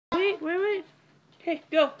Okay,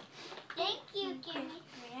 go. Thank you, Kitty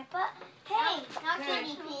Grandpa. Hey, now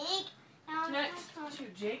Kitty Pig. Now Next to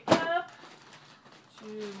Jacob, to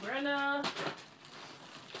Brenna,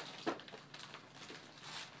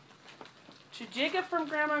 to Jacob from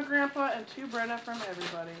Grandma and Grandpa, and to Brenna from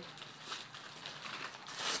everybody.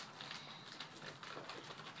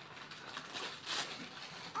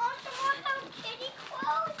 Oh, someone have kitty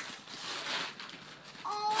clothes.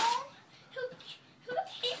 Oh, who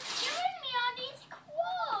keeps giving me all these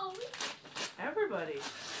clothes? Everybody.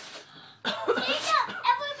 Jacob,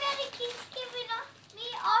 everybody keeps giving me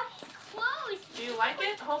all these clothes. Do you like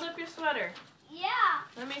it? Hold up your sweater. Yeah.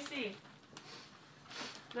 Let me see.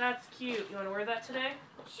 That's cute. You want to wear that today?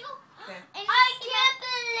 Sure. Okay. And I can't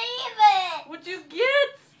believe it. What'd you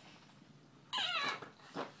get?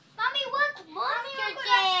 Mommy, look. Mommy, look what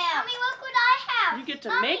I have. You get to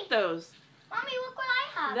Mommy, make those. Mommy, look what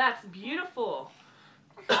I have. That's beautiful.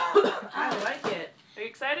 I like it. Are you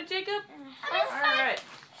excited, Jacob? I'm All right.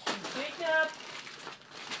 Jacob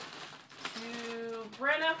to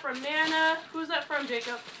Brenna from Nana. Who's that from,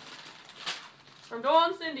 Jacob? From Doyle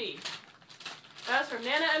and Cindy. That's from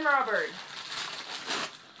Nana and Robert.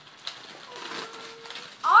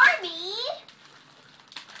 Army.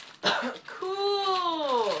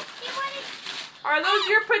 Cool. You wanted... Are those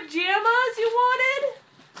your pajamas you wanted?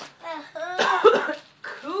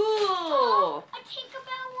 Cool. I think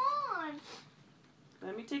about one.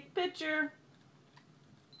 Let me take a picture.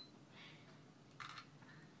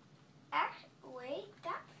 Actually, wait,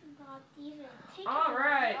 that's not even. All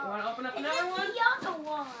right. You want to open up another one? The other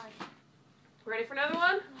one. Ready for another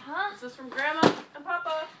one? Huh? This is from Grandma and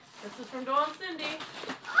Papa. This is from Doyle and Cindy.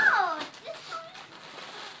 Oh, this one.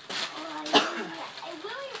 Oh, I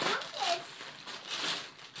really want this.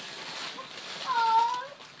 Oh.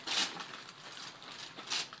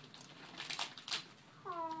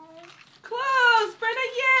 Oh. Close, Brenna,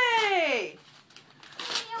 yay!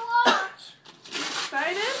 You watch.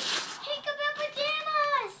 Excited? Take up your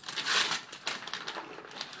pajamas.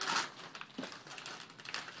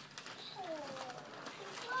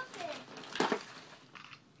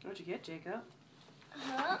 What'd you get, Jacob?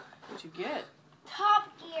 Huh? What'd you get? Top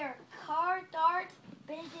Gear Car Darts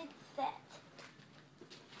Bended Set.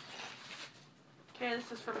 Okay,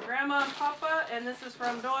 this is from Grandma and Papa, and this is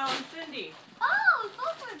from Doyle and Cindy. Oh,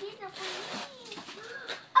 both of these are for me.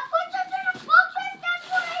 I put them in a focus. That's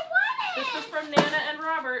what I wanted. This is from Nana and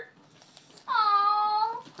Robert.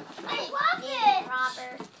 Oh, I love it.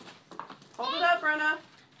 Robert. Hold it up, Brenna.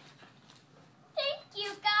 Thank you,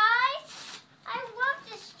 guys. I love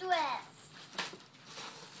this dress.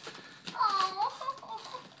 Oh.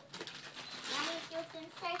 Now we feel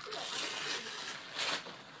inside here.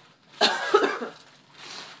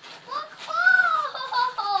 Look close.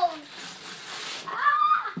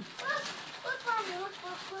 Ah, look, Mommy, look.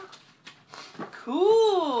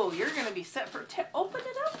 Cool. You're gonna be set for. Open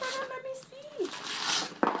it up, Brenna. Let me see.